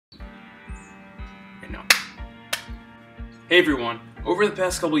no. Hey everyone, over the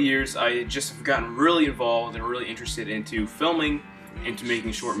past couple years I just have gotten really involved and really interested into filming, into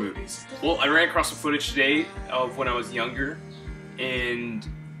making short movies. Well, I ran across some footage today of when I was younger, and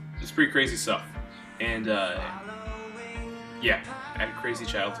it's pretty crazy stuff. And yeah, I had a crazy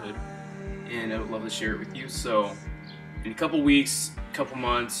childhood, and I would love to share it with you. So in a couple weeks, couple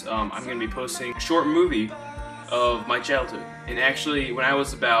months, I'm going to be posting a short movie of my childhood. And actually, when I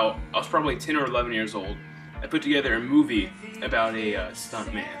was probably 10 or 11 years old, I put together a movie about a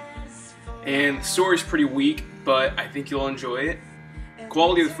stunt man. And the story's pretty weak, but I think you'll enjoy it.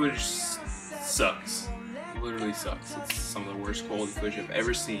 Quality of the footage sucks. It literally sucks. It's some of the worst quality footage I've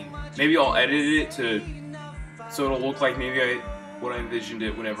ever seen. Maybe I'll edit it so it'll look like maybe what I envisioned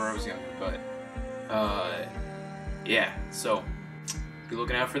it whenever I was younger, but yeah, so be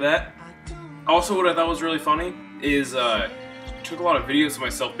looking out for that. Also, what I thought was really funny is I took a lot of videos of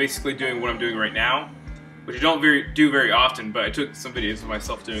myself basically doing what I'm doing right now, which I don't do very often, but I took some videos of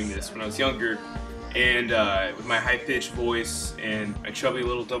myself doing this when I was younger, and with my high-pitched voice and my chubby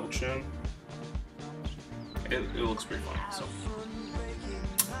little double chin. It looks pretty funny, so.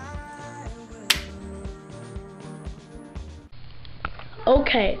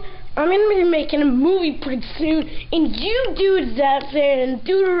 Okay, I'm gonna be making a movie pretty soon, and you dudes out there and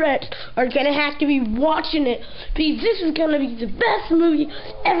duderettes are gonna have to be watching it, because this is gonna be the best movie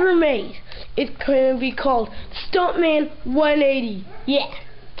ever made. It's gonna be called Stuntman 180. Yeah,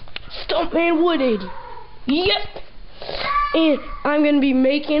 Stuntman 180. Yep. And I'm gonna be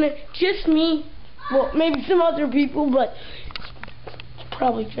making it just me. Well, maybe some other people, but it's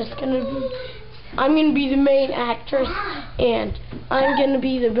probably just gonna be. I'm gonna be the main actress, and I'm gonna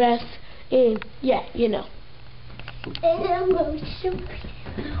be the best. And yeah, you know.